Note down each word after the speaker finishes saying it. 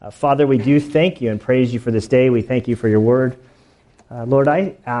Father, we do thank you and praise you for this day. We thank you for your word. Lord,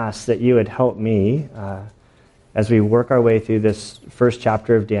 I ask that you would help me as we work our way through this first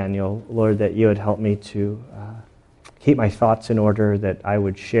chapter of Daniel. Lord, that you would help me to keep my thoughts in order, that I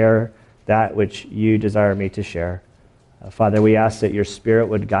would share that which you desire me to share. Father, we ask that your Spirit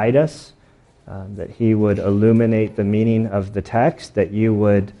would guide us, that he would illuminate the meaning of the text, that you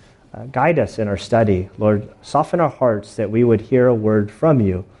would guide us in our study. Lord, soften our hearts that we would hear a word from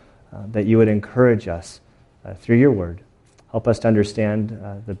you, that you would encourage us through your word. Help us to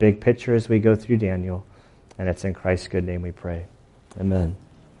understand the big picture as we go through Daniel, and it's in Christ's good name we pray. Amen.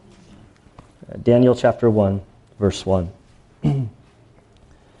 Daniel chapter 1, verse 1. In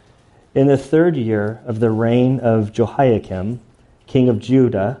the third year of the reign of Jehoiakim, king of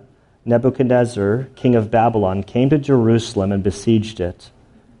Judah, Nebuchadnezzar, king of Babylon, came to Jerusalem and besieged it.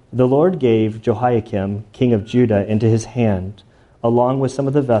 The Lord gave Jehoiakim, king of Judah, into his hand, along with some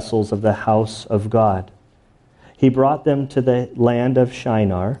of the vessels of the house of God. He brought them to the land of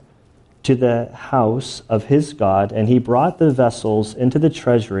Shinar, to the house of his God, and he brought the vessels into the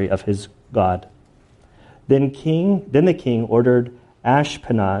treasury of his God. Then the king ordered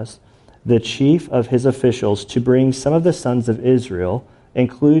Ashpenaz, the chief of his officials, to bring some of the sons of Israel,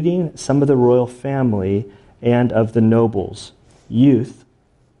 including some of the royal family and of the nobles, youths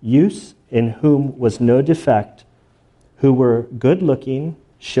in whom was no defect, who were good-looking,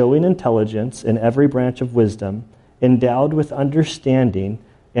 showing intelligence in every branch of wisdom, endowed with understanding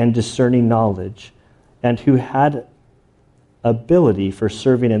and discerning knowledge, and who had ability for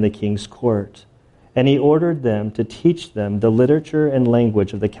serving in the king's court. And he ordered them to teach them the literature and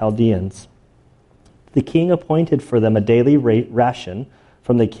language of the Chaldeans. The king appointed for them a daily ration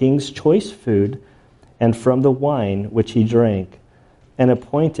from the king's choice food and from the wine which he drank, and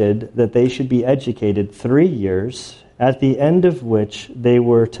appointed that they should be educated 3 years, at the end of which they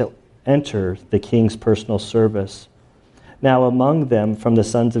were to enter the king's personal service. Now among them from the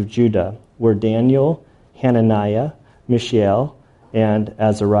sons of Judah were Daniel, Hananiah, Mishael, and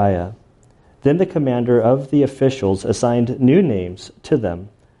Azariah. Then the commander of the officials assigned new names to them.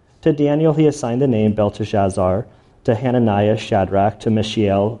 To Daniel he assigned the name Belteshazzar, to Hananiah Shadrach, to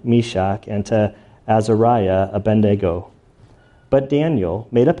Mishael Meshach, and to Azariah Abednego. But Daniel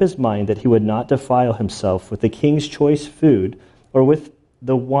made up his mind that he would not defile himself with the king's choice food or with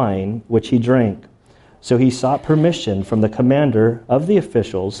the wine which he drank. So he sought permission from the commander of the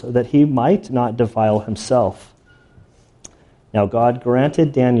officials that he might not defile himself. Now God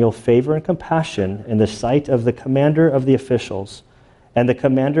granted Daniel favor and compassion in the sight of the commander of the officials. And the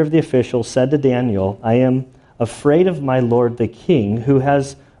commander of the officials said to Daniel, I am afraid of my lord the king, who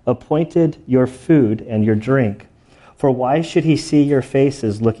has appointed your food and your drink. For why should he see your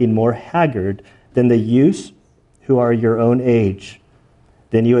faces looking more haggard than the youths who are your own age?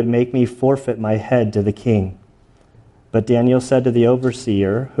 Then you would make me forfeit my head to the king. But Daniel said to the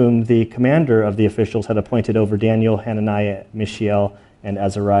overseer, whom the commander of the officials had appointed over Daniel, Hananiah, Mishael, and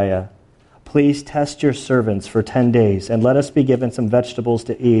Azariah, please test your servants for 10 days, and let us be given some vegetables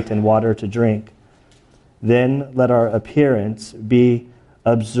to eat and water to drink. Then let our appearance be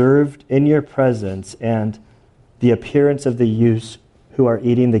observed in your presence, and the appearance of the youths who are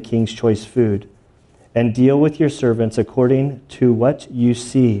eating the king's choice food, and deal with your servants according to what you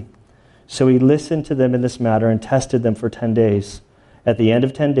see. So he listened to them in this matter and tested them for 10 days. At the end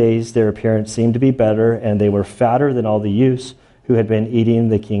of 10 days, their appearance seemed to be better, and they were fatter than all the youths who had been eating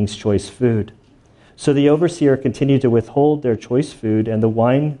the king's choice food. So the overseer continued to withhold their choice food and the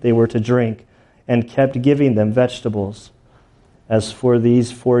wine they were to drink, and kept giving them vegetables. As for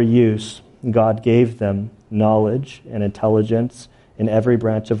these 4 youths, God gave them knowledge and intelligence in every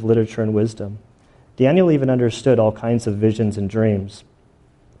branch of literature and wisdom. Daniel even understood all kinds of visions and dreams.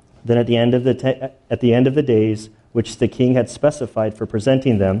 Then at the end of the days which the king had specified for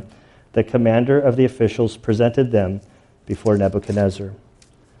presenting them, the commander of the officials presented them before Nebuchadnezzar.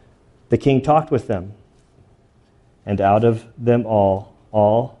 The king talked with them, and let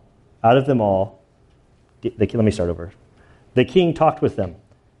me start over. The king talked with them,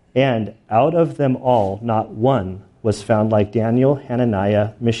 and out of them all, not one was found like Daniel,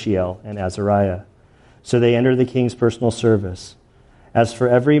 Hananiah, Mishael, and Azariah. So they entered the king's personal service. As for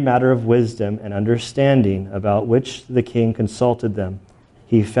every matter of wisdom and understanding about which the king consulted them,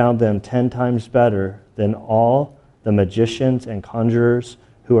 he found them 10 times better than all the magicians and conjurers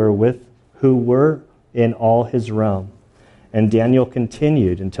who were in all his realm. And Daniel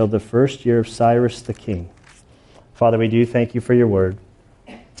continued until the first year of Cyrus the king. Father, we do thank you for your word.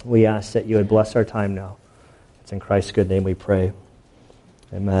 We ask that you would bless our time now. It's in Christ's good name we pray.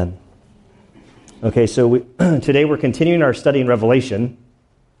 Amen. Okay, so today we're continuing our study in Revelation.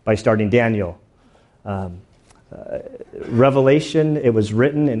 by starting Daniel. Revelation, it was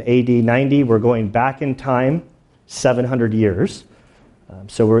written in AD 90. We're going back in time 700 years.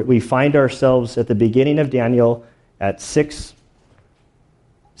 So we find ourselves at the beginning of Daniel at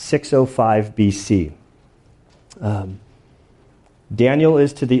 605 BC. Daniel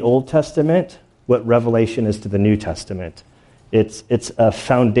is to the Old Testament what Revelation is to the New Testament. It's a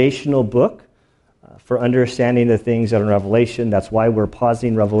foundational book for understanding the things that are in Revelation. That's why we're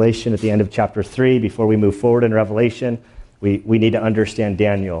pausing Revelation at the end of chapter 3 before we move forward in Revelation. We need to understand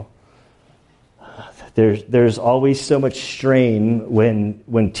Daniel. There's always so much strain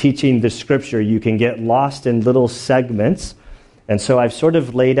when teaching the Scripture. You can get lost in little segments. And so I've sort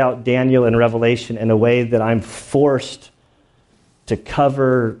of laid out Daniel and Revelation in a way that I'm forced to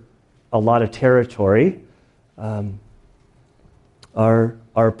cover a lot of territory.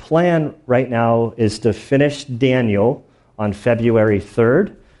 Our plan right now is to finish Daniel on February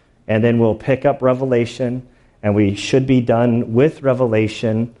 3rd, and then we'll pick up Revelation, and we should be done with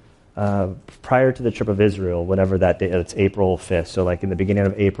Revelation prior to the trip of Israel, whatever that day. It's April 5th, so like in the beginning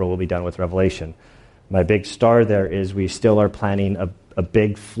of April, we'll be done with Revelation. My big star there is we still are planning a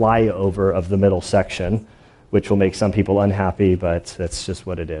big flyover of the middle section, which will make some people unhappy, but that's just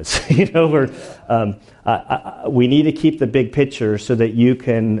what it is. We need to keep the big picture so that you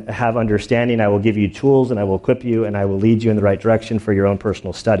can have understanding. I will give you tools, and I will equip you, and I will lead you in the right direction for your own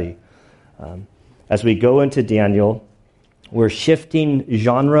personal study. As we go into Daniel, we're shifting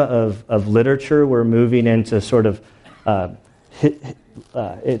genre of literature. We're moving into sort of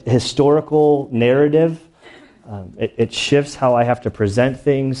historical narrative. It shifts how I have to present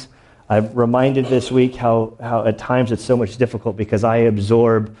things. I've reminded this week how at times it's so much difficult because I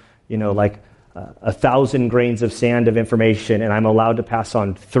absorb, like 1,000 grains of sand of information, and I'm allowed to pass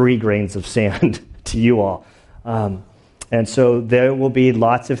on 3 grains of sand to you all. And so there will be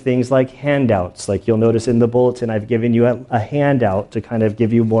lots of things like handouts. Like you'll notice in the bulletin, I've given you a handout to kind of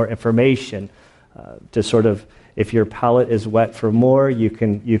give you more information to sort of, if your palate is wet for more, you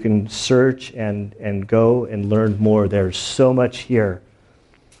can search and go and learn more. There's so much here.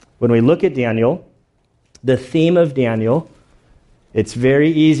 When we look at Daniel, the theme of Daniel, it's very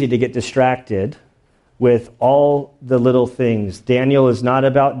easy to get distracted with all the little things. Daniel is not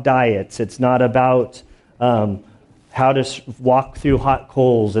about diets. It's not about how to walk through hot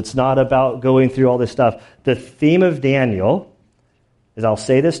coals. It's not about going through all this stuff. The theme of Daniel is, I'll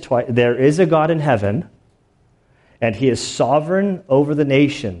say this twice, there is a God in heaven, and he is sovereign over the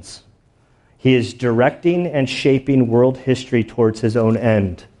nations. He is directing and shaping world history towards his own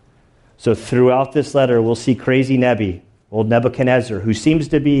end. So throughout this letter, we'll see crazy Nebi, old Nebuchadnezzar, who seems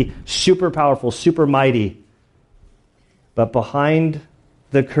to be super powerful, super mighty. But behind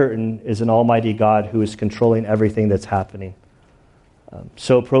the curtain is an almighty God who is controlling everything that's happening.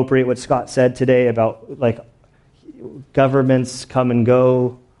 So appropriate what Scott said today about like governments come and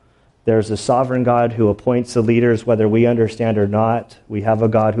go. There's a sovereign God who appoints the leaders whether we understand or not. We have a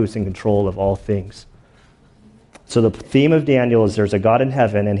God who's in control of all things. So the theme of Daniel is there's a God in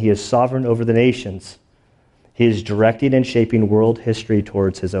heaven, and he is sovereign over the nations. He is directing and shaping world history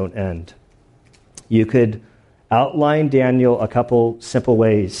towards his own end. You could outline Daniel a couple simple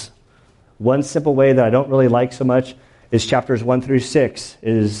ways. One simple way that I don't really like so much is chapters 1 through 6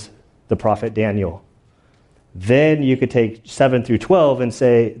 is the prophet Daniel. Then you could take 7 through 12 and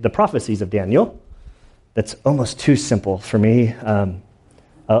say the prophecies of Daniel. That's almost too simple for me.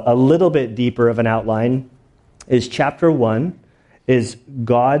 A little bit deeper of an outline is chapter 1 is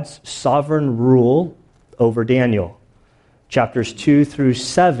God's sovereign rule over Daniel. Chapters 2 through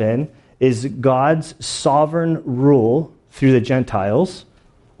 7 is God's sovereign rule through the Gentiles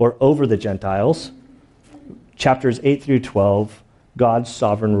or over the Gentiles. Chapters 8 through 12, God's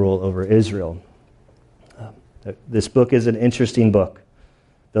sovereign rule over Israel. This book is an interesting book.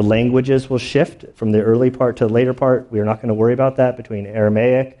 The languages will shift from the early part to the later part. We are not going to worry about that between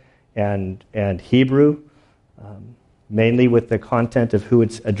Aramaic and Hebrew, mainly with the content of who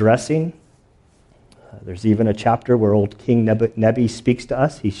it's addressing. There's even a chapter where old King Nebi speaks to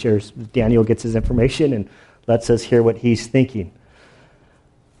us. He shares, Daniel gets his information and lets us hear what he's thinking.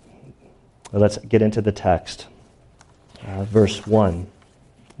 Well, let's get into the text. Verse 1,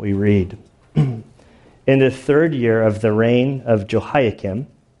 we read, In the 3rd year of the reign of Jehoiakim,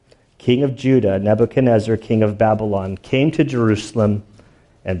 king of Judah, Nebuchadnezzar, king of Babylon, came to Jerusalem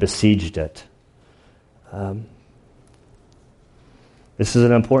and besieged it. This is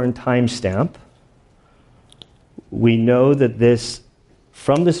an important timestamp. We know that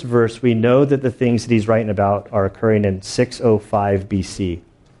from this verse, we know that the things that he's writing about are occurring in 605 BC.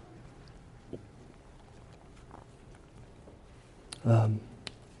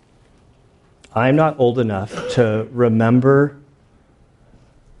 I'm not old enough to remember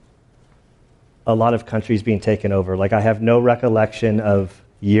a lot of countries being taken over. Like, I have no recollection of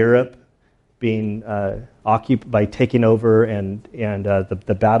Europe being occupied by taking over and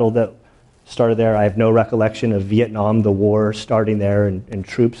the battle that started there. I have no recollection of Vietnam, the war starting there, and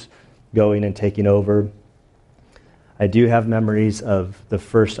troops going and taking over. I do have memories of the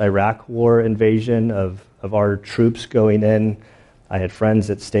first Iraq war invasion, of our troops going in. I had friends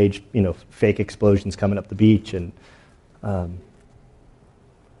that staged, fake explosions coming up the beach, and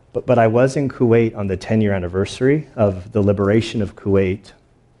but I was in Kuwait on the 10-year anniversary of the liberation of Kuwait,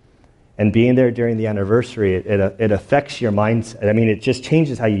 and being there during the anniversary, it affects your mindset. I mean, it just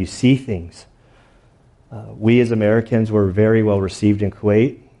changes how you see things. We as Americans were very well received in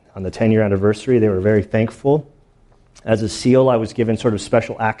Kuwait on the 10-year anniversary. They were very thankful. As a SEAL, I was given sort of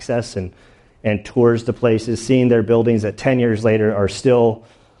special access and tours to places, seeing their buildings that 10 years later are still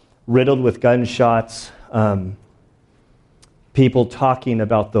riddled with gunshots, people talking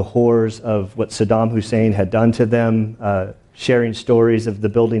about the horrors of what Saddam Hussein had done to them, sharing stories of the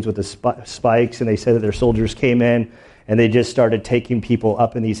buildings with the spikes, and they said that their soldiers came in and they just started taking people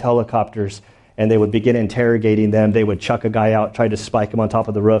up in these helicopters, and they would begin interrogating them. They would chuck a guy out, try to spike him on top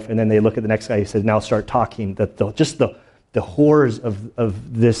of the roof, and then they look at the next guy and said, now start talking. Just the horrors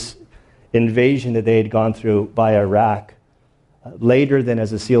of this invasion that they had gone through by Iraq. Later, then,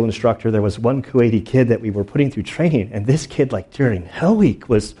 as a SEAL instructor, there was one Kuwaiti kid that we were putting through training, and this kid, like, during Hell Week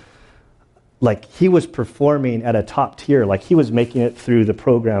was, like, he was performing at a top tier, like he was making it through the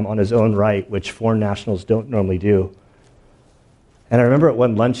program on his own right, which foreign nationals don't normally do. And I remember at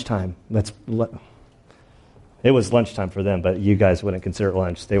one lunchtime, it was lunchtime for them, but you guys wouldn't consider it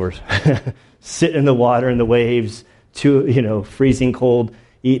lunch. They were sitting in the water in the waves, freezing cold,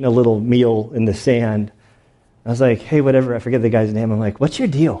 eating a little meal in the sand. I was like, hey, whatever, I forget the guy's name. I'm like, what's your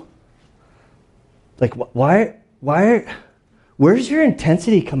deal? Like, where's your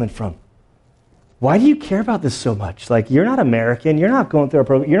intensity coming from? Why do you care about this so much? Like, you're not American. You're not going through a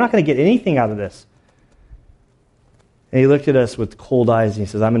program. You're not going to get anything out of this. And he looked at us with cold eyes, and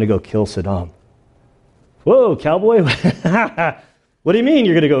he says, I'm going to go kill Saddam. Whoa, cowboy? What do you mean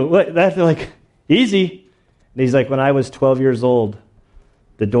you're going to go? What? That's like, easy. And he's like, when I was 12 years old,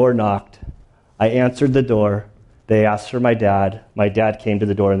 the door knocked. I answered the door. They asked for my dad. My dad came to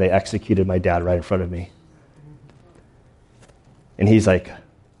the door, and they executed my dad right in front of me. And he's like,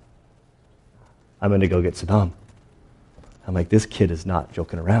 I'm going to go get Saddam. I'm like, this kid is not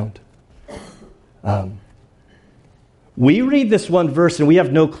joking around. We read this one verse, and we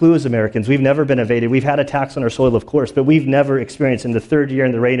have no clue as Americans. We've never been invaded. We've had attacks on our soil, of course, but we've never experienced in the third year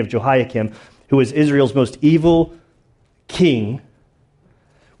in the reign of Jehoiakim, who was Israel's most evil king,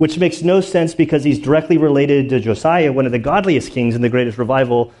 which makes no sense because he's directly related to Josiah, one of the godliest kings in the greatest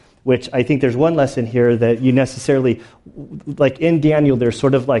revival, which I think there's one lesson here that you necessarily, like in Daniel, there's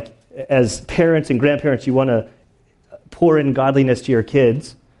sort of like, as parents and grandparents, you want to pour in godliness to your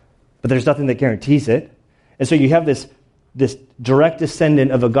kids, but there's nothing that guarantees it. And so you have this direct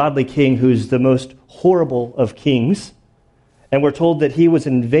descendant of a godly king who's the most horrible of kings, and we're told that he was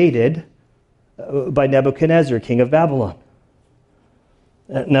invaded by Nebuchadnezzar, king of Babylon.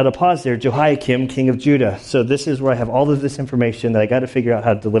 Now to pause there, Jehoiakim, king of Judah. So this is where I have all of this information that I got to figure out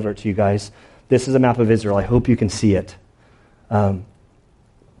how to deliver it to you guys. This is a map of Israel. I hope you can see it.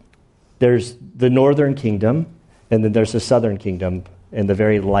 There's the northern kingdom, and then there's the southern kingdom in the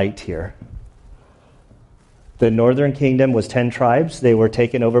very light here. The northern kingdom was 10 tribes. They were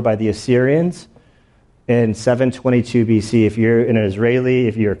taken over by the Assyrians in 722 BC. If you're an Israeli,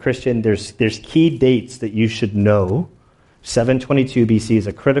 if you're a Christian, there's key dates that you should know. 722 BC is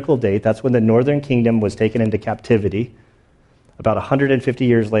a critical date. That's when the northern kingdom was taken into captivity. About 150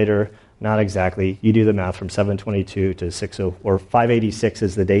 years later, not exactly. You do the math from 722 to 60 or 586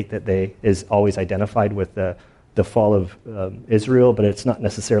 is the date that is always identified with the fall of Israel, but it's not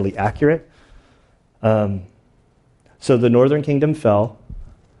necessarily accurate. So the northern kingdom fell.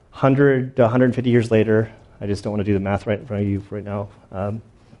 100 to 150 years later, I just don't want to do the math right in front of you right now.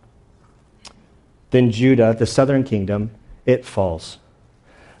 Then Judah, the southern kingdom, it falls.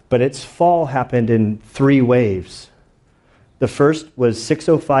 But its fall happened in 3 waves. The first was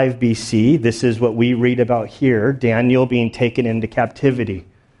 605 BC. This is what we read about here, Daniel being taken into captivity.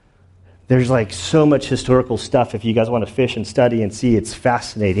 There's like so much historical stuff. If you guys want to fish and study and see, it's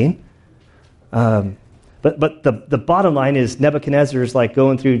fascinating. But the bottom line is Nebuchadnezzar is like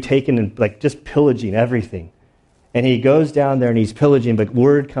going through, taking and like just pillaging everything. And he goes down there and he's pillaging, but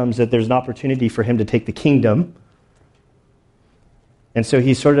word comes that there's an opportunity for him to take the kingdom. And so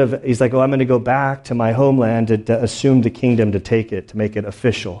he's like, I'm going to go back to my homeland to assume the kingdom, to take it, to make it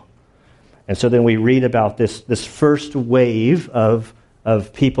official. And so then we read about this first wave of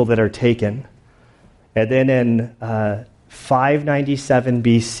people that are taken. And then in 597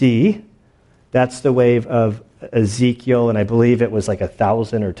 BC, that's the wave of Ezekiel, and I believe it was like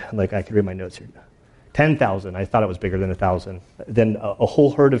 1,000 or 10, like I could read my notes here. 10,000. I thought it was bigger than 1,000. Then a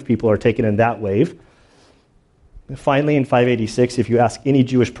whole herd of people are taken in that wave. Finally, in 586, if you ask any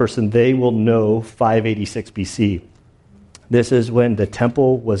Jewish person, they will know 586 BC. This is when the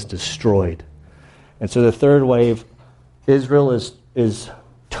temple was destroyed. And so the third wave, Israel is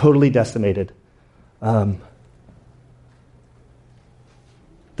totally decimated.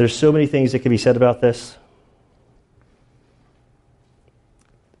 There's so many things that can be said about this.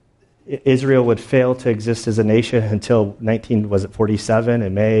 Israel would fail to exist as a nation until 47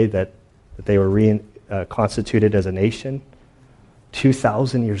 in May that they were constituted as a nation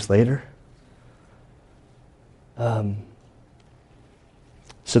 2,000 years later. So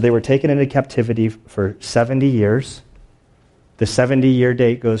they were taken into captivity for 70 years. The 70-year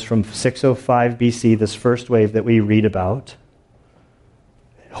date goes from 605 BC, this first wave that we read about.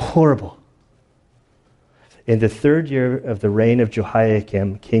 Horrible. In the third year of the reign of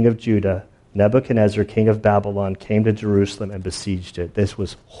Jehoiakim, king of Judah, Nebuchadnezzar, king of Babylon, came to Jerusalem and besieged it. This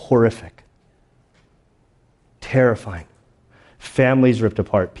was horrific. Terrifying. Families ripped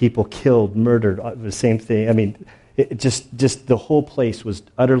apart, people killed, murdered, the same thing. I mean, it just the whole place was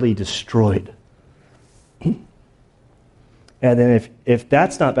utterly destroyed. And then if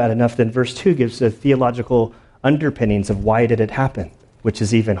that's not bad enough, then verse 2 gives the theological underpinnings of why did it happen, which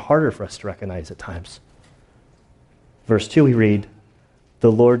is even harder for us to recognize at times. Verse 2 we read,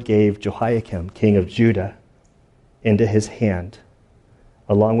 the Lord gave Jehoiakim, king of Judah, into his hand,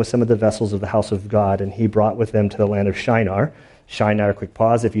 along with some of the vessels of the house of God, and he brought with them to the land of Shinar. Shinar, quick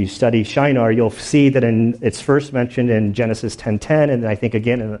pause, if you study Shinar, you'll see that it's first mentioned in Genesis 10:10, and I think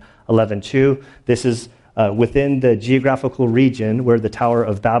again in 11:2. This is within the geographical region where the Tower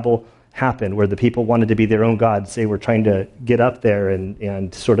of Babel happened, where the people wanted to be their own gods. They were trying to get up there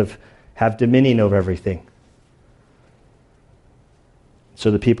and sort of have dominion over everything. So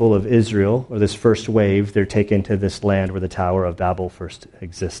the people of Israel, or this first wave, they're taken to this land where the Tower of Babel first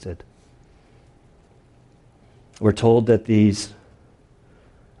existed. We're told that these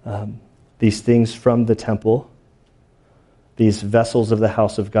things from the temple, these vessels of the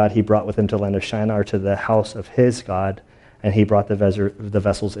house of God, he brought with him to the land of Shinar, to the house of his God, and he brought the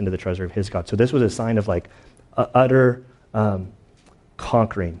vessels into the treasury of his God. So this was a sign of utter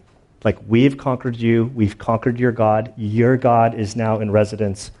conquering. Like, we've conquered you, we've conquered your God is now in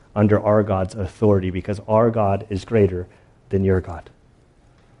residence under our God's authority because our God is greater than your God.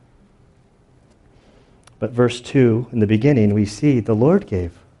 But verse 2, in the beginning, we see the Lord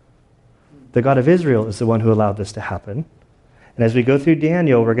gave. The God of Israel is the one who allowed this to happen. And as we go through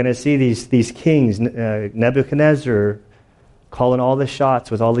Daniel, we're going to see these kings, Nebuchadnezzar, calling all the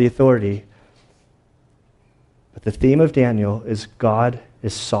shots with all the authority. But the theme of Daniel is God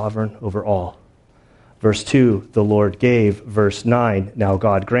is sovereign over all. Verse 2, the Lord gave. Verse 9, now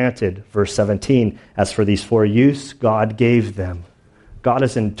God granted. Verse 17, as for these four youths, God gave them. God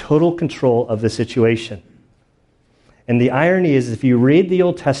is in total control of the situation. And the irony is, if you read the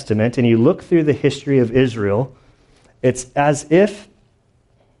Old Testament and you look through the history of Israel, it's as if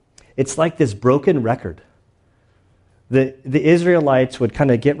it's like this broken record. The Israelites would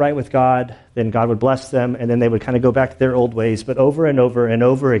kind of get right with God, then God would bless them, and then they would kind of go back to their old ways. But over and over and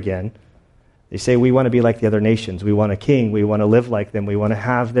over again, they say, we want to be like the other nations. We want a king. We want to live like them. We want to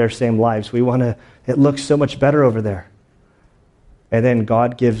have their same lives. It looks so much better over there. And then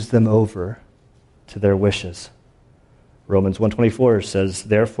God gives them over to their wishes. Romans 1:24 says,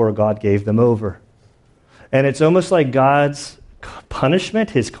 therefore God gave them over. And it's almost like God's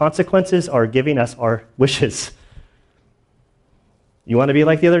punishment, his consequences are giving us our wishes. You want to be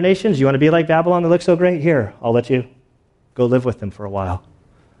like the other nations? You want to be like Babylon that looks so great? Here, I'll let you go live with them for a while,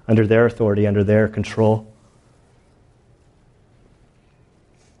 under their authority, under their control.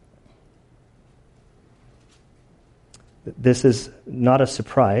 This is not a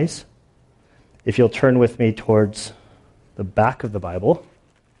surprise. If you'll turn with me towards the back of the Bible,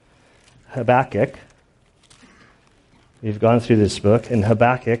 Habakkuk. We've gone through this book, in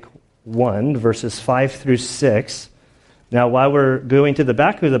Habakkuk 1, verses 5 through 6. Now, while we're going to the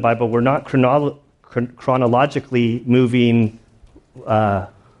back of the Bible, we're not chronologically moving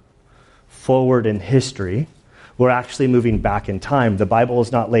forward in history. We're actually moving back in time. The Bible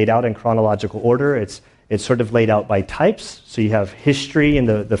is not laid out in chronological order. It's sort of laid out by types. So you have history in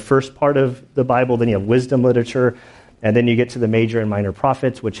the first part of the Bible, then you have wisdom literature, and then you get to the major and minor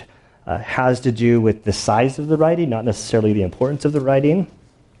prophets, which has to do with the size of the writing, not necessarily the importance of the writing.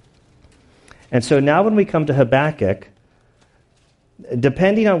 And so now when we come to Habakkuk,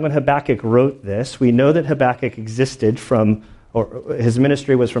 depending on when Habakkuk wrote this, we know that Habakkuk existed from, or his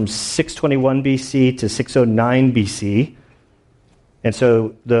ministry was from 621 BC to 609 BC. And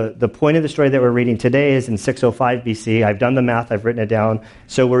so the point of the story that we're reading today is in 605 BC. I've done the math, I've written it down.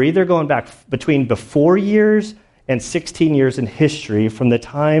 So we're either going back between before years and 16 years in history from the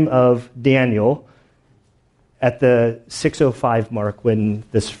time of Daniel at the 605 mark when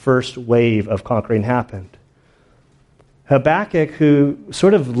this first wave of conquering happened. Habakkuk, who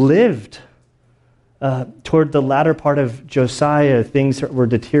sort of lived toward the latter part of Josiah, things were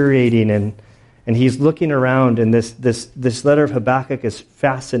deteriorating, and he's looking around, and this letter of Habakkuk is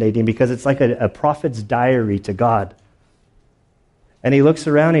fascinating because it's like a prophet's diary to God. And he looks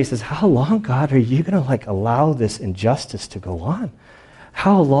around and he says, how long, God, are you going to allow this injustice to go on?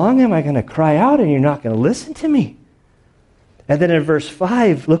 How long am I going to cry out and you're not going to listen to me? And then in verse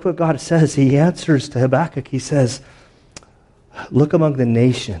 5, look what God says. He answers to Habakkuk. He says, look among the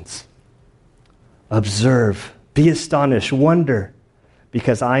nations, observe, be astonished, wonder,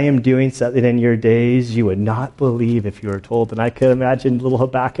 because I am doing something in your days you would not believe if you were told. And I can imagine little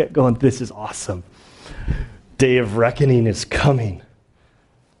Habakkuk going, this is awesome. Day of reckoning is coming.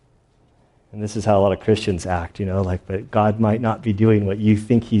 And this is how a lot of Christians act, but God might not be doing what you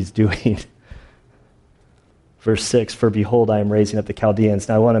think he's doing. Verse 6, for behold, I am raising up the Chaldeans.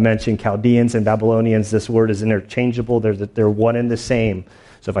 Now I want to mention Chaldeans and Babylonians. This word is interchangeable. They're one and the same.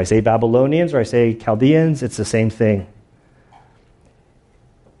 So if I say Babylonians or I say Chaldeans, it's the same thing.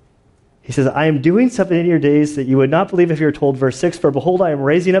 He says, I am doing something in your days that you would not believe if you were told. Verse 6, for behold, I am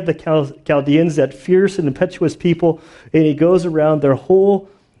raising up the Chaldeans, that fierce and impetuous people. And he goes around their whole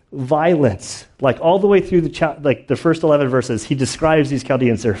violence, all the way through the first 11 verses. He describes these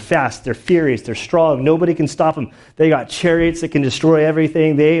Chaldeans. They're fast, they're furious, they're strong. Nobody can stop them. They got chariots that can destroy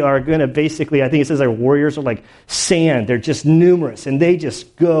everything. They are going to basically, I think it says their warriors are like sand. They're just numerous, and they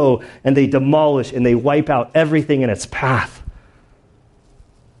just go and they demolish and they wipe out everything in its path.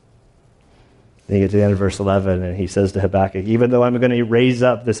 Then you get to the end of verse 11, and he says to Habakkuk, even though I'm going to raise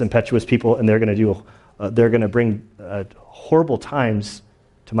up this impetuous people, and they're going to bring horrible times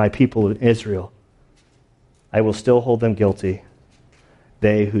to my people in Israel, I will still hold them guilty,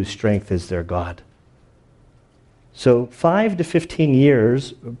 they whose strength is their God. So 5 to 15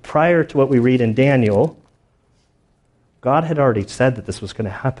 years prior to what we read in Daniel, God had already said that this was going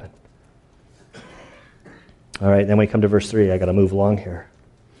to happen. All right, then we come to verse 3. I got to move along here.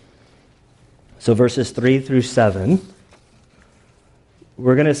 So verses 3 through 7,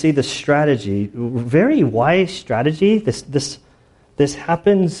 we're going to see the strategy, very wise strategy. This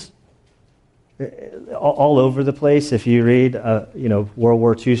happens all over the place. If you read, World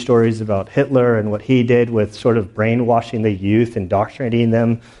War II stories about Hitler and what he did with sort of brainwashing the youth, indoctrinating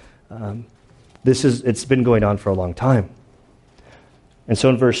them, it's been going on for a long time. And so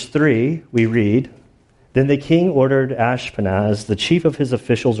in verse 3, we read, then the king ordered Ashpenaz, the chief of his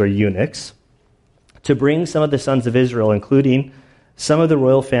officials or eunuchs, to bring some of the sons of Israel, including some of the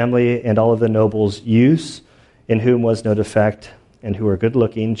royal family and all of the nobles' youths, in whom was no defect, and who were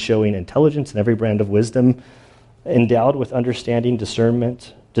good-looking, showing intelligence and every brand of wisdom, endowed with understanding,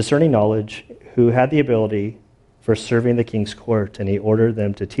 discernment, discerning knowledge, who had the ability for serving the king's court. And he ordered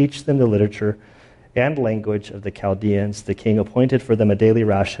them to teach them the literature and language of the Chaldeans. The king appointed for them a daily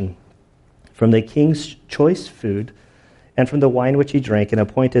ration from the king's choice food and from the wine which he drank, and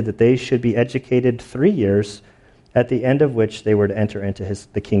appointed that they should be educated 3 years, at the end of which they were to enter into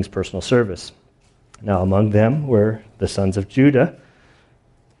the king's personal service. Now among them were the sons of Judah,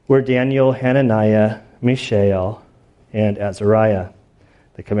 were Daniel, Hananiah, Mishael, and Azariah.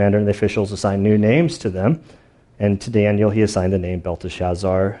 The commander and the officials assigned new names to them, and to Daniel he assigned the name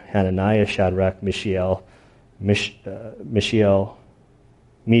Belteshazzar, Hananiah, Shadrach, Mishael, Meshach,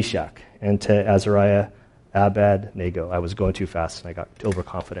 and to Azariah, Abed-Nego. I was going too fast and I got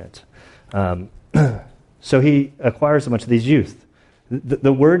overconfident. So he acquires a bunch of these youth.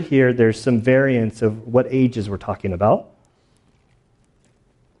 The word here, there's some variance of what ages we're talking about.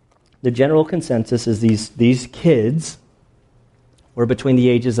 The general consensus is these kids were between the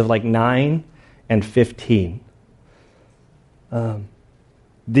ages of 9 and 15.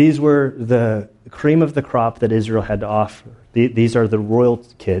 These were the cream of the crop that Israel had to offer. These are the royal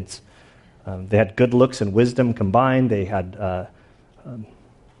kids. They had good looks and wisdom combined. They had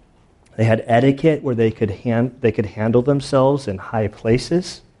etiquette where they could handle themselves in high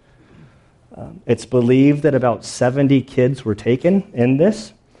places. It's believed that about 70 kids were taken in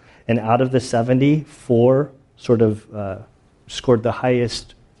this, and out of the 70, 4 sort of scored the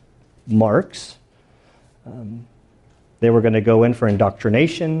highest marks. They were going to go in for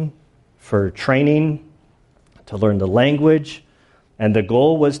indoctrination, for training, to learn the language. And the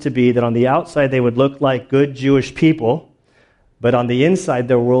goal was to be that on the outside they would look like good Jewish people, but on the inside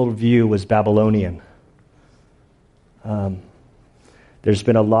their worldview was Babylonian. There's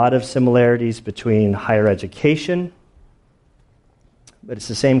been a lot of similarities between higher education, but it's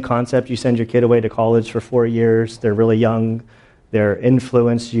the same concept. You send your kid away to college for 4 years. They're really young. They're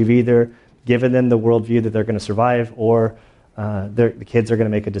influenced. You've either given them the worldview that they're going to survive, or the kids are going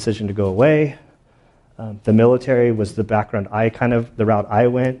to make a decision to go away. The military was the background the route I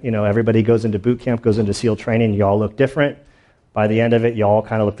went. Everybody goes into boot camp, goes into SEAL training. You all look different. By the end of it, you all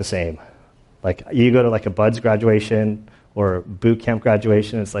kind of look the same. Like, you go to like a BUD/S graduation or boot camp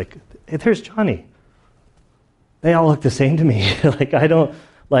graduation, it's like, hey, there's Johnny. They all look the same to me. Like, I don't,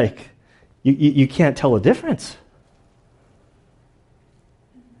 you can't tell a difference.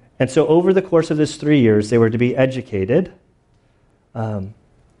 And so over the course of this 3 years, they were to be educated.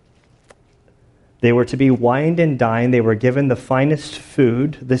 They were to be wined and dined. They were given the finest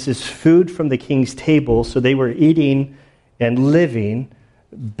food. This is food from the king's table, so they were eating and living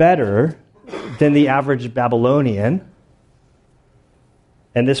better than the average Babylonian.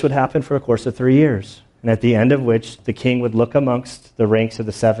 And this would happen for a course of 3 years. And at the end of which, the king would look amongst the ranks of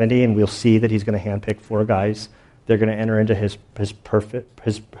the 70, and we'll see that he's going to handpick 4 guys. They're going to enter into his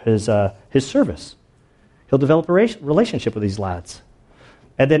service. He'll develop a relationship with these lads.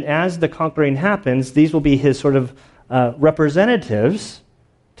 And then as the conquering happens, these will be his sort of representatives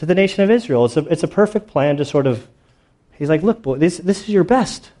to the nation of Israel. It's a perfect plan to sort of, he's like, look, boy, this is your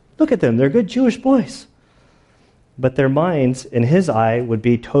best. Look at them. They're good Jewish boys. But their minds, in his eye, would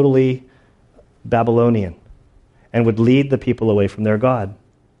be totally Babylonian and would lead the people away from their God.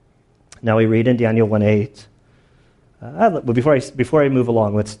 Now we read in Daniel 1:8. Before I move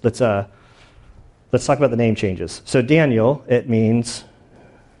along, let's talk about the name changes. So Daniel, it means,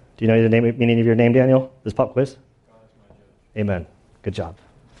 do you know the meaning of your name, Daniel? This pop quiz? God is my judge. Amen. Good job.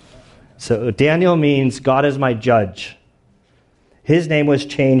 So Daniel means God is my judge. His name was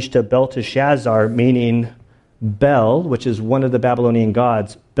changed to Belteshazzar, meaning Bel, which is one of the Babylonian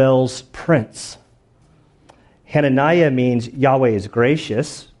gods, Bel's prince. Hananiah means Yahweh is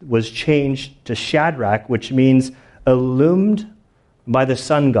gracious, was changed to Shadrach, which means illumined by the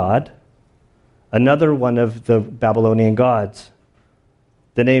sun god, another one of the Babylonian gods.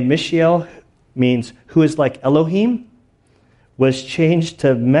 The name Mishael means who is like Elohim, was changed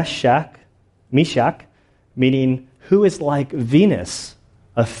to Meshach, meaning who is like Venus,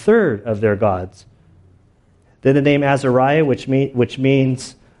 a third of their gods. Then the name Azariah, which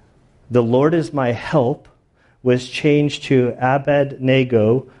means the Lord is my help, was changed to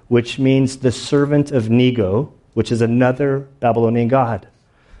Abednego, which means the servant of Nego, which is another Babylonian god.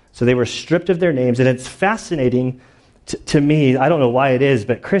 So they were stripped of their names, and it's fascinating to me. I don't know why it is,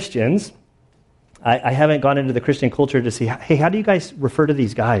 but Christians, I haven't gone into the Christian culture to see, hey, how do you guys refer to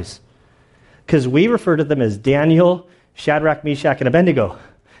these guys? Because we refer to them as Daniel, Shadrach, Meshach, and Abednego.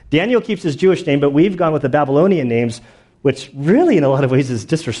 Daniel keeps his Jewish name, but we've gone with the Babylonian names, which really in a lot of ways is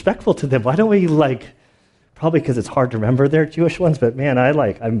disrespectful to them. Why don't we probably because it's hard to remember their Jewish ones, but man,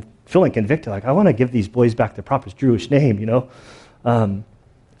 I'm feeling convicted. I want to give these boys back their proper Jewish name,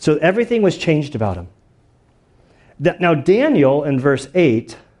 So everything was changed about him. Now Daniel in verse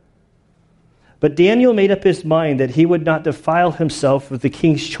 8, but Daniel made up his mind that he would not defile himself with the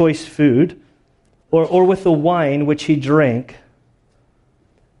king's choice food or with the wine which he drank.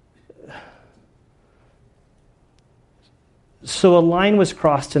 So a line was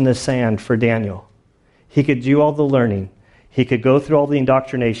crossed in the sand for Daniel. He could do all the learning. He could go through all the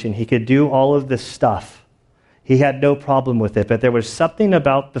indoctrination. He could do all of this stuff. He had no problem with it. But there was something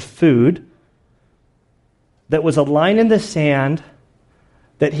about the food that was a line in the sand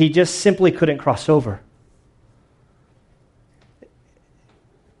that he just simply couldn't cross over.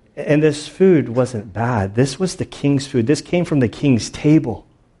 And this food wasn't bad. This was the king's food. This came from the king's table.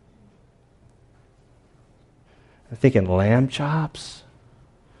 I'm thinking lamb chops,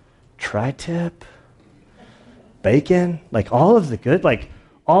 tri-tip, bacon, all of the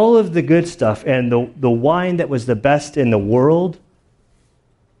good stuff, and the wine that was the best in the world.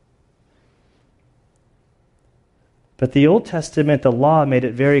 But the Old Testament, the law, made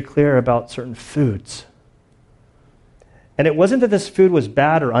it very clear about certain foods. And it wasn't that this food was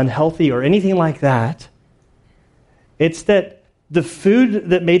bad or unhealthy or anything like that. It's that the food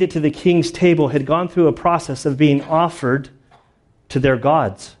that made it to the king's table had gone through a process of being offered to their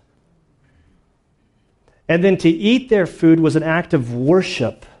gods. And then to eat their food was an act of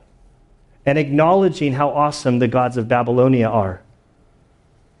worship and acknowledging how awesome the gods of Babylonia are.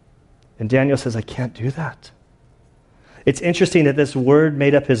 And Daniel says, I can't do that. It's interesting that this word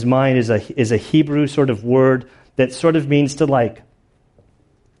made up his mind is a Hebrew sort of word that sort of means to like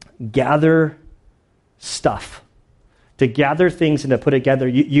gather stuff, to gather things and to put it together.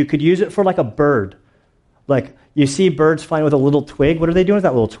 You could use it for like a bird. Like you see birds flying with a little twig. What are they doing with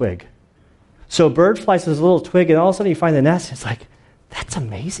that little twig? So a bird flies with this little twig, and all of a sudden you find the nest. It's like, that's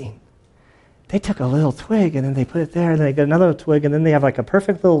amazing. They took a little twig, and then they put it there, and then they get another twig, and then they have like a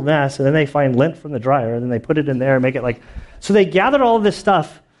perfect little nest, and then they find lint from the dryer, and then they put it in there and make it like... So they gathered all of this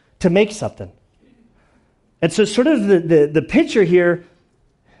stuff to make something. And so sort of the picture here,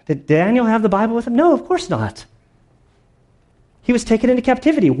 did Daniel have the Bible with him? No, of course not. He was taken into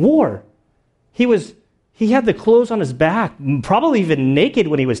captivity, war. He had the clothes on his back, probably even naked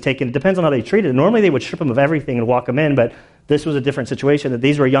when he was taken. It depends on how they treated him. Normally they would strip him of everything and walk him in, but this was a different situation, that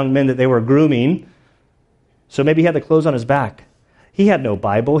these were young men that they were grooming. So maybe he had the clothes on his back. He had no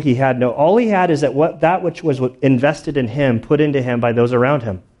Bible. All he had is that which was invested in him, put into him by those around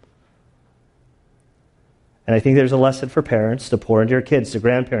him. And I think there's a lesson for parents to pour into your kids, to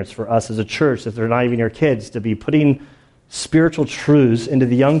grandparents, for us as a church, if they're not even your kids, to be putting spiritual truths into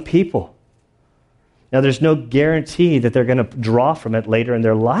the young people. Now, there's no guarantee that they're going to draw from it later in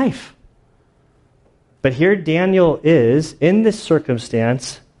their life. But here Daniel is, in this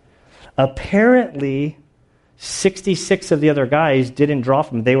circumstance. Apparently, 66 of the other guys didn't draw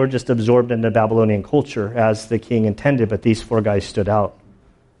from it. They were just absorbed into Babylonian culture as the king intended, but these 4 guys stood out.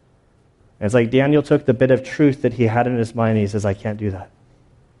 And it's like Daniel took the bit of truth that he had in his mind, and he says, I can't do that.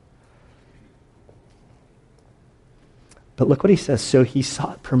 But look what he says. So he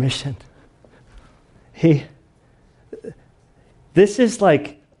sought permission. This is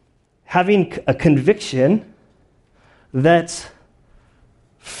like having a conviction that's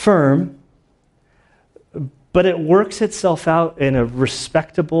firm, but it works itself out in a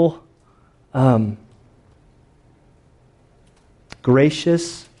respectable,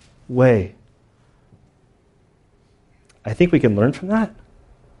 gracious way. I think we can learn from that.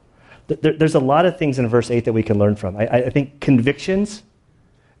 There's a lot of things in verse 8 that we can learn from. I think convictions,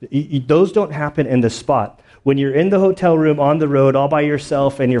 those don't happen in the spot. When you're in the hotel room, on the road, all by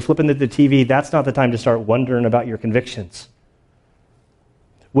yourself, and you're flipping to the TV, that's not the time to start wondering about your convictions.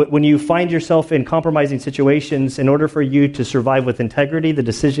 When you find yourself in compromising situations, in order for you to survive with integrity, the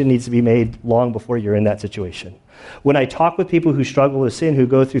decision needs to be made long before you're in that situation. When I talk with people who struggle with sin, who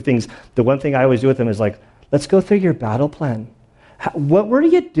go through things, the one thing I always do with them is like, let's go through your battle plan. What were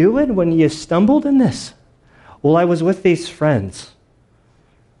you doing when you stumbled in this? Well, I was with these friends,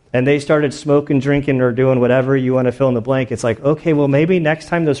 and they started smoking, drinking, or doing whatever you want to fill in the blank. It's like, okay, well, maybe next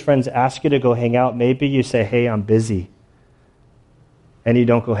time those friends ask you to go hang out, maybe you say, hey, I'm busy. And you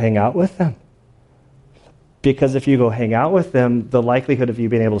don't go hang out with them. Because if you go hang out with them, the likelihood of you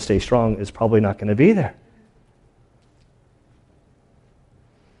being able to stay strong is probably not going to be there.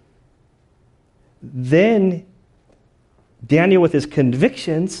 Then Daniel, with his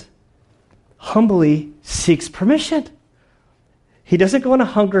convictions, humbly seeks permission. He doesn't go on a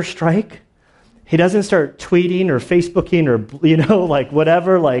hunger strike. He doesn't start tweeting or Facebooking or,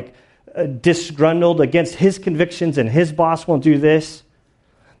 whatever, disgruntled against his convictions and his boss won't do this.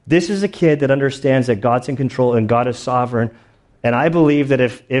 This is a kid that understands that God's in control and God is sovereign. And I believe that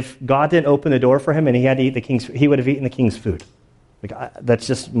if God didn't open the door for him and he had to eat the king's food, he would have eaten the king's food. That's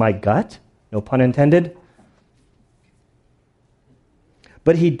just my gut, no pun intended.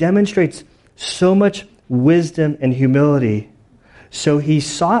 But he demonstrates so much wisdom and humility. So he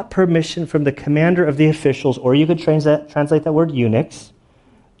sought permission from the commander of the officials, or you could translate that word eunuchs,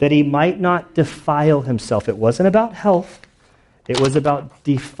 that he might not defile himself. It wasn't about health. It was about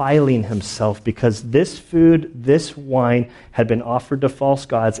defiling himself, because this food, this wine had been offered to false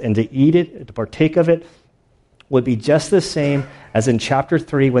gods, and to eat it, to partake of it, would be just the same as in chapter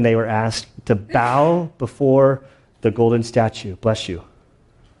 3 when they were asked to bow before the golden statue. Bless you.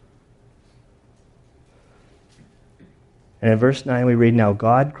 And in verse 9 we read, now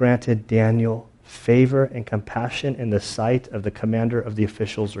God granted Daniel favor and compassion in the sight of the commander of the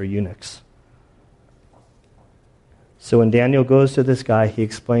officials or eunuchs. So when Daniel goes to this guy, he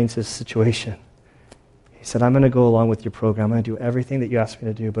explains his situation. He said, I'm going to go along with your program. I'm going to do everything that you asked me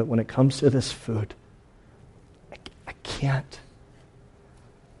to do. But when it comes to this food, I can't.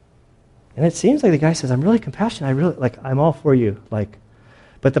 And it seems like the guy says, I'm really compassionate. I'm all for you.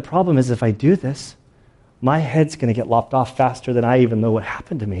 But the problem is, if I do this, my head's going to get lopped off faster than I even know what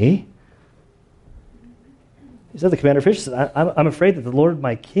happened to me. He said, the commander of officials said, I'm afraid that the Lord,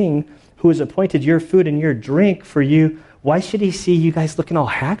 my king, who has appointed your food and your drink for you, why should he see you guys looking all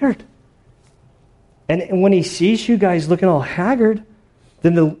haggard? And when he sees you guys looking all haggard,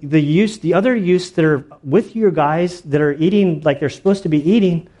 then the other youths that are with your guys that are eating like they're supposed to be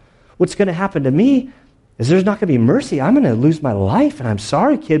eating, what's going to happen to me is there's not going to be mercy. I'm going to lose my life, and I'm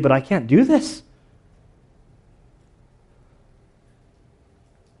sorry, kid, but I can't do this.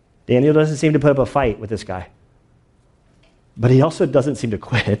 Daniel doesn't seem to put up a fight with this guy. But he also doesn't seem to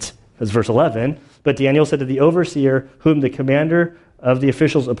quit. That's verse 11. But Daniel said to the overseer, whom the commander of the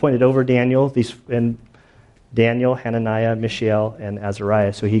officials appointed over Daniel, Daniel, Hananiah, Mishael, and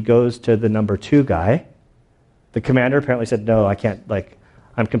Azariah. So he goes to the number 2 guy. The commander apparently said, no, I can't,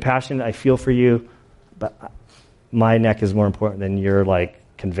 I'm compassionate, I feel for you, but my neck is more important than your,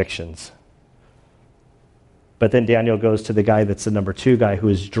 convictions. But then Daniel goes to the guy that's the number 2 guy who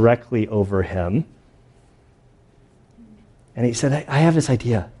is directly over him. And he said, I have this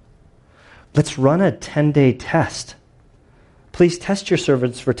idea. Let's run a 10-day test. Please test your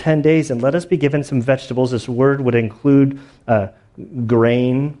servants for 10 days and let us be given some vegetables. This word would include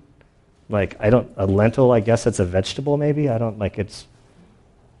grain, a lentil, I guess that's a vegetable maybe.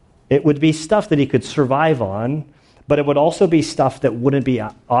 It would be stuff that he could survive on, but it would also be stuff that wouldn't be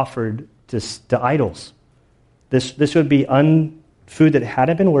offered to idols. This would be food that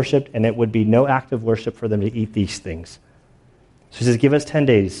hadn't been worshipped, and it would be no act of worship for them to eat these things. So he says, give us 10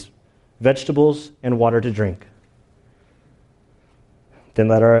 days, vegetables and water to drink. Then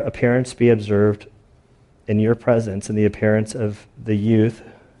let our appearance be observed in your presence, in the appearance of the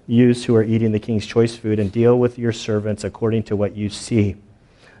youths who are eating the king's choice food, and deal with your servants according to what you see.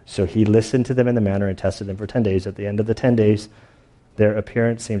 So he listened to them in the manner and tested them for 10 days. At the end of the 10 days, their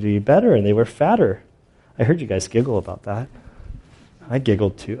appearance seemed to be better, and they were fatter. I heard you guys giggle about that. I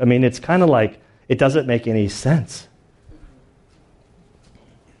giggled too. It's kind of it doesn't make any sense.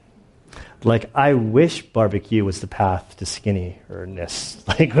 I wish barbecue was the path to skinny-ness,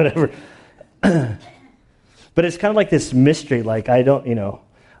 whatever. But it's kind of this mystery, I don't,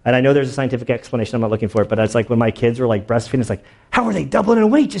 and I know there's a scientific explanation, I'm not looking for it, but it's when my kids were breastfeeding, it's how are they doubling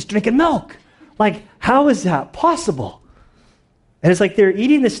in weight just drinking milk? How is that possible? And it's they're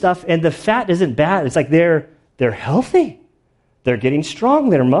eating this stuff, and the fat isn't bad. It's they're healthy. They're getting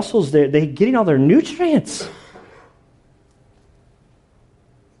strong. Their muscles, they're getting all their nutrients.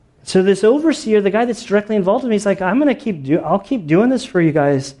 So this overseer, the guy that's directly involved with me, he's I'll keep doing this for you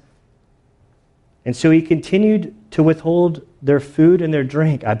guys. And so he continued to withhold their food and their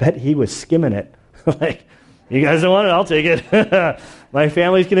drink. I bet he was skimming it. You guys don't want it, I'll take it. My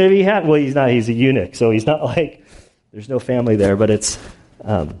family's going to be happy. Well, he's not. He's a eunuch, so he's not there's no family there, but it's,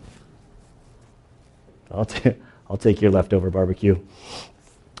 I'll take your leftover barbecue.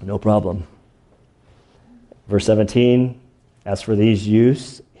 No problem. Verse 17, as for these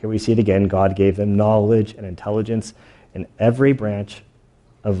youths, here we see it again, God gave them knowledge and intelligence in every branch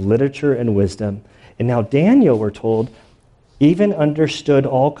of literature and wisdom. And now Daniel, we're told, even understood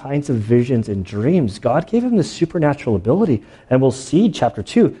all kinds of visions and dreams. God gave him this supernatural ability. And we'll see chapter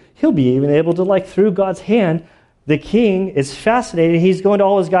 2, he'll be even able to, through God's hand, the king is fascinated. He's going to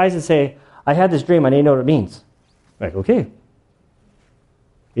all his guys and say, I had this dream, I need to know what it means. Okay.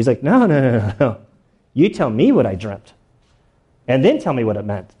 He's no. You tell me what I dreamt. And then tell me what it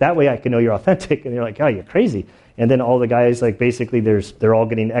meant. That way I can know you're authentic. And you're oh, you're crazy. And then all the guys, basically, they're all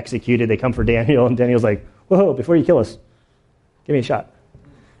getting executed. They come for Daniel, and Daniel's whoa, before you kill us, give me a shot.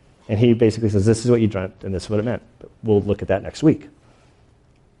 And he basically says, this is what you dreamt, and this is what it meant. But we'll look at that next week.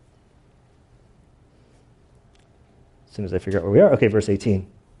 As soon as I figure out where we are. Okay, verse 18.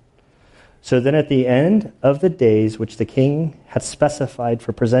 So then at the end of the days which the king had specified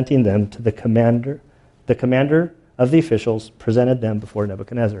for presenting them to the commander of the officials presented them before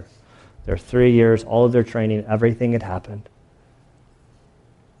Nebuchadnezzar. Their 3 years, all of their training, everything had happened.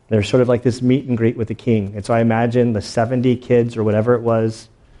 They're sort of this meet and greet with the king. And so I imagine the 70 kids or whatever it was,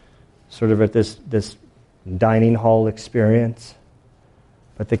 sort of at this dining hall experience.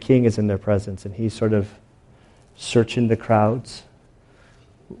 But the king is in their presence, and he's sort of searching the crowds.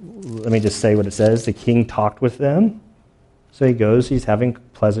 Let me just say what it says. The king talked with them. So he goes, he's having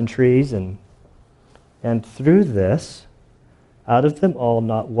pleasantries, and through this, out of them all,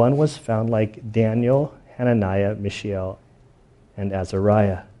 not one was found like Daniel, Hananiah, Mishael, and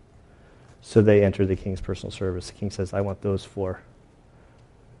Azariah. So they enter the king's personal service. The king says, I want those 4.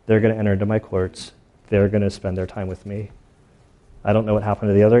 They're going to enter into my courts. They're going to spend their time with me. I don't know what happened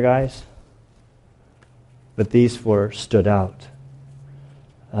to the other guys, but these 4 stood out.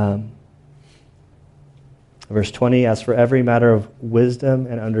 Verse 20, as for every matter of wisdom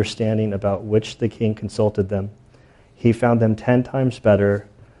and understanding about which the king consulted them, he found them 10 times better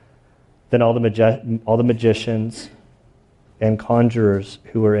than all the magicians and conjurers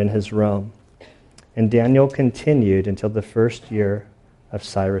who were in his realm. And Daniel continued until the first year of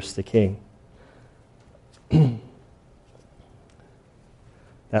Cyrus the king.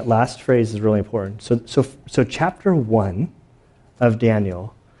 That last phrase is really important. So chapter 1 of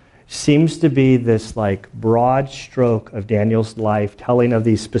Daniel seems to be this like broad stroke of Daniel's life, telling of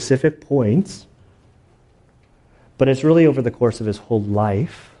these specific points, but it's really over the course of his whole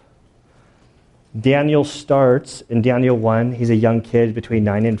life. Daniel starts in Daniel 1. He's a young kid between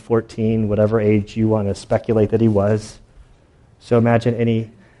 9 and 14, whatever age you want to speculate that he was. So imagine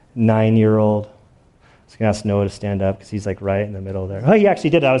any 9-year-old. I was going to ask Noah to stand up because he's like right in the middle there. Oh, he actually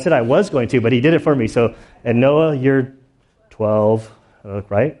did it. I said I was going to, but he did it for me. So, and Noah, you're 12,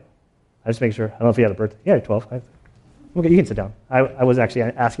 right? I just make sure. I don't know if he had a birthday. Yeah, 12. Okay, you can sit down. I was actually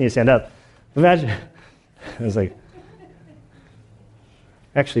asking you to stand up. Imagine. I was like,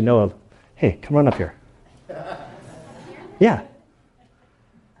 actually, Noah, hey, come on up here. Yeah.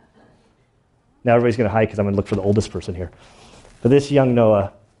 Now everybody's going to hide because I'm going to look for the oldest person here. But this young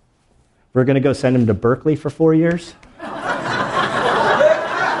Noah, we're going to go send him to Berkeley for 4 years.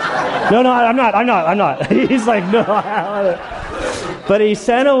 No, I'm not. He's like, no. But he's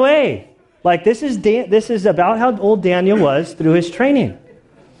sent away. Like this is about how old Daniel was through his training.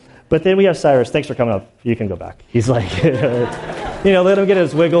 But then we have Cyrus. Thanks for coming up. You can go back. He's like, let him get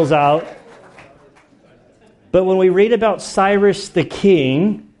his wiggles out. But when we read about Cyrus the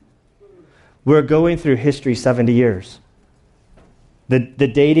king, we're going through history 70 years. The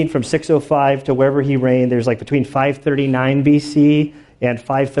dating from 605 to wherever he reigned, there's like between 539 BC and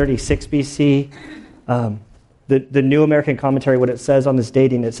 536 BC. The New American Commentary, what it says on this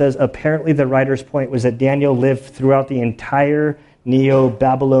dating, it says, apparently the writer's point was that Daniel lived throughout the entire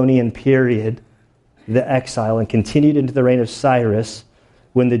Neo-Babylonian period, the exile, and continued into the reign of Cyrus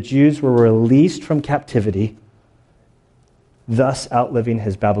when the Jews were released from captivity, thus outliving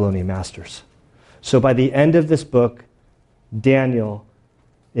his Babylonian masters. So by the end of this book, Daniel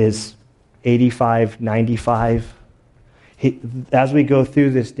is 85, 95. As we go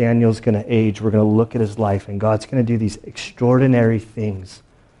through this, Daniel's going to age. We're going to look at his life, and God's going to do these extraordinary things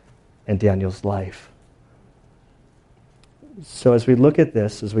in Daniel's life. So as we look at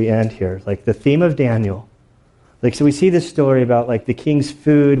this, as we end here, like the theme of Daniel, like so we see this story about like the king's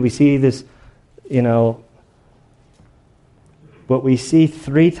food. We see this, what we see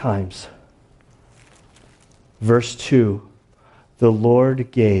 3 times. Verse 2, the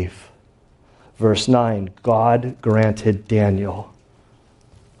Lord gave. Verse 9, God granted Daniel.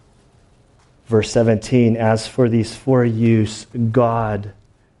 Verse 17, as for these 4 youths, God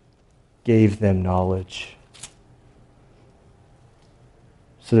gave them knowledge.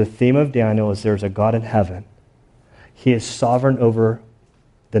 So the theme of Daniel is there's a God in heaven. He is sovereign over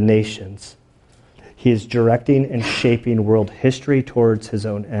the nations. He is directing and shaping world history towards his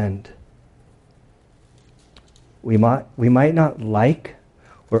own end. We might not like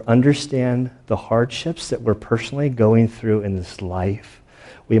or understand the hardships that we're personally going through in this life.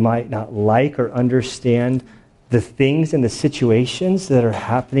 We might not like or understand the things and the situations that are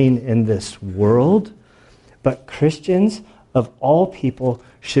happening in this world, but Christians of all people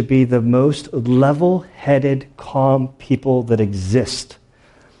should be the most level-headed, calm people that exist.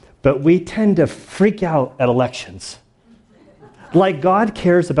 But we tend to freak out at elections. Like God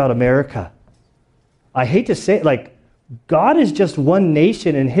cares about America. I hate to say it, like God is just one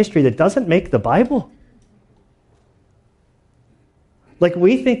nation in history that doesn't make the Bible. Like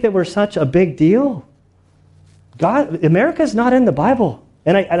we think that we're such a big deal. America's not in the Bible.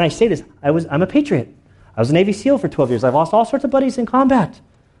 And I say this, I'm a patriot. I was a Navy SEAL for 12 years. I've lost all sorts of buddies in combat.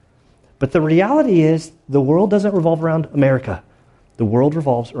 But the reality is the world doesn't revolve around America. The world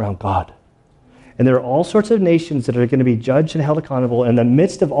revolves around God. And there are all sorts of nations that are going to be judged and held accountable. In the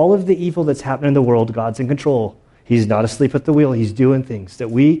midst of all of the evil that's happening in the world, God's in control. He's not asleep at the wheel. He's doing things that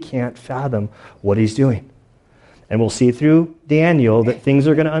we can't fathom what he's doing. And we'll see through Daniel that things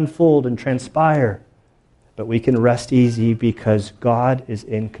are going to unfold and transpire. But we can rest easy because God is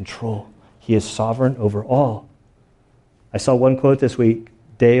in control. He is sovereign over all. I saw one quote this week.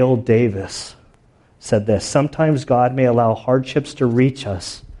 Dale Davis said this, sometimes God may allow hardships to reach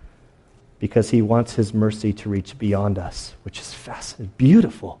us because he wants his mercy to reach beyond us, which is fascinating,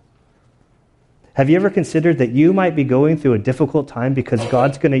 beautiful. Have you ever considered that you might be going through a difficult time because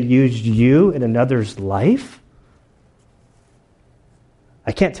God's going to use you in another's life?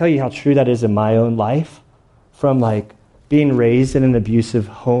 I can't tell you how true that is in my own life, from like being raised in an abusive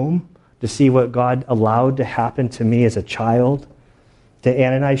home to see what God allowed to happen to me as a child, to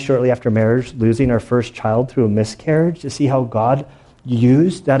Ann and I shortly after marriage losing our first child through a miscarriage, to see how God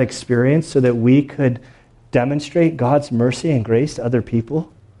used that experience so that we could demonstrate God's mercy and grace to other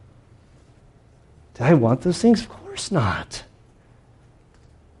people. Do I want those things? Of course not.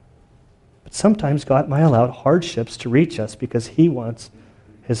 But sometimes God might allow hardships to reach us because he wants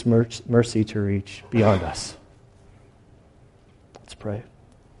his mercy to reach beyond us. Let's pray.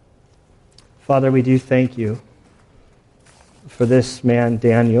 Father, we do thank you for this man,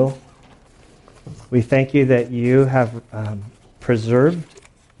 Daniel. We thank you that you have preserved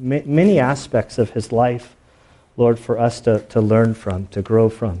many aspects of his life, Lord, for us to learn from, to grow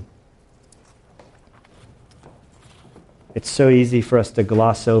from. It's so easy for us to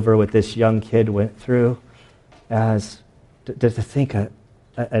gloss over what this young kid went through as to think a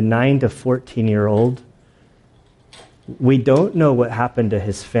 9 to 14-year-old. We don't know what happened to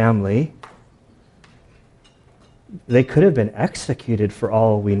his family. They could have been executed for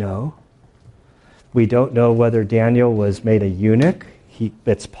all we know. We don't know whether Daniel was made a eunuch.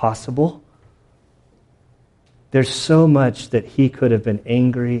 It's possible. There's so much that he could have been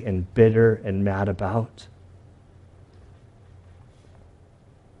angry and bitter and mad about.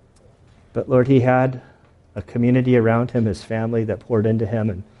 But Lord, he had a community around him, his family that poured into him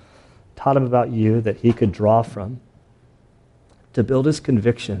and taught him about you that he could draw from to build his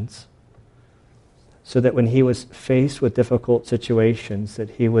convictions so that when he was faced with difficult situations that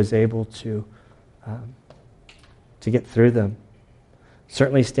he was able to get through them.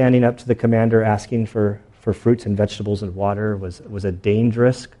 Certainly standing up to the commander asking for fruits and vegetables and water was a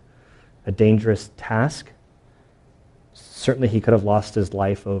dangerous task. Certainly he could have lost his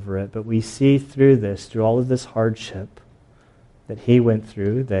life over it, but we see through all of this hardship that he went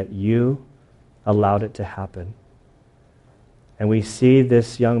through, that you allowed it to happen. And we see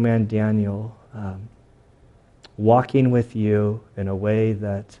this young man, Daniel, walking with you in a way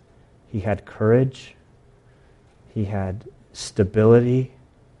that he had courage, he had stability,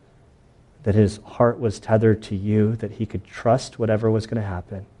 that his heart was tethered to you, that he could trust whatever was going to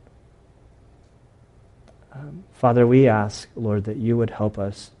happen. Father, we ask, Lord, that you would help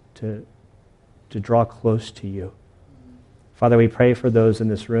us to draw close to you. Father, we pray for those in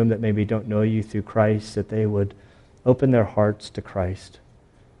this room that maybe don't know you through Christ, that they would open their hearts to Christ.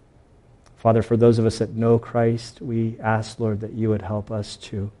 Father, for those of us that know Christ, we ask, Lord, that you would help us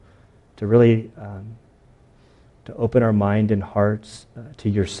to really to open our mind and hearts to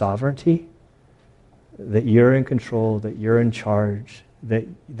your sovereignty, that you're in control, that you're in charge,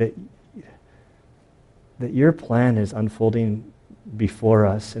 that your plan is unfolding before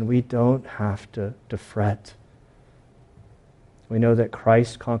us, and we don't have to fret. We know that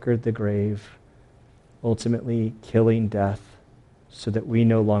Christ conquered the grave, ultimately killing death, so that we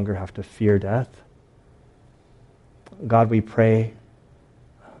no longer have to fear death. God, we pray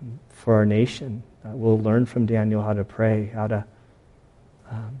for our nation. We'll learn from Daniel how to pray, how to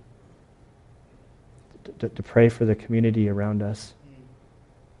pray for the community around us.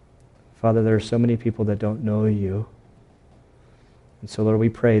 Father, there are so many people that don't know you. And so, Lord, we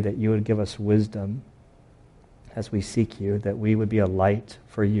pray that you would give us wisdom as we seek you, that we would be a light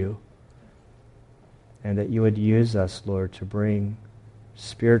for you, and that you would use us, Lord, to bring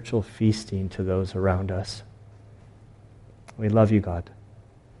spiritual feasting to those around us. We love you, God.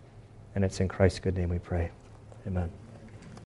 And it's in Christ's good name we pray. Amen.